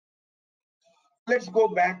Let's go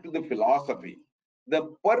back to the philosophy.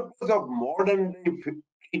 The purpose of modern day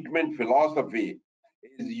treatment philosophy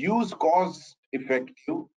is use cost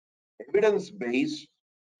effective, evidence based,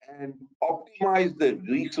 and optimize the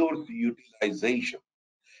resource utilization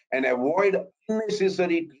and avoid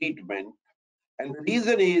unnecessary treatment. And the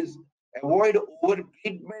reason is avoid over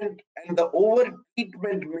treatment, and the over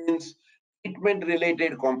treatment means treatment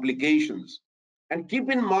related complications. And keep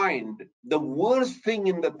in mind, the worst thing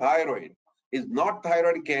in the thyroid is not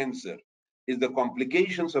thyroid cancer, is the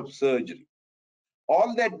complications of surgery.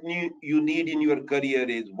 All that you need in your career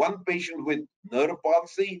is one patient with nerve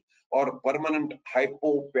palsy or permanent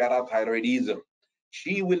hypoparathyroidism.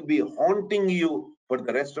 She will be haunting you for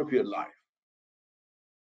the rest of your life.